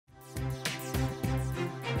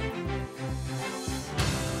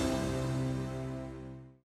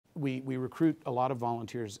we recruit a lot of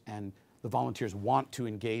volunteers, and the volunteers want to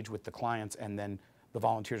engage with the clients, and then the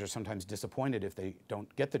volunteers are sometimes disappointed if they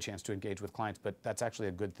don't get the chance to engage with clients, but that's actually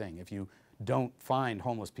a good thing. If you don't find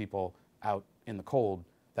homeless people out in the cold,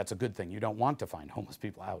 that's a good thing. You don't want to find homeless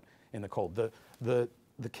people out in the cold.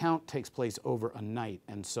 The count takes place over a night,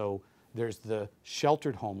 and so there's the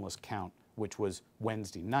sheltered homeless count, which was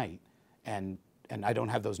Wednesday night, and I don't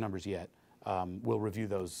have those numbers yet. We'll review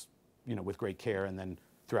those, with great care, and then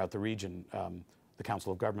throughout the region, the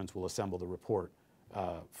Council of Governments will assemble the report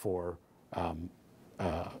for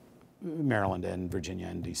Maryland and Virginia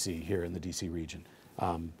and DC, here in the DC region.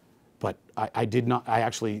 But I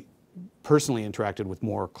actually personally interacted with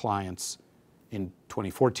more clients in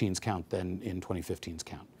 2014's count than in 2015's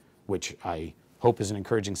count, which I hope is an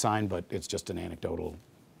encouraging sign, but it's just an anecdotal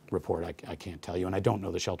report. I can't tell you, and I don't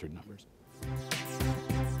know the sheltered numbers.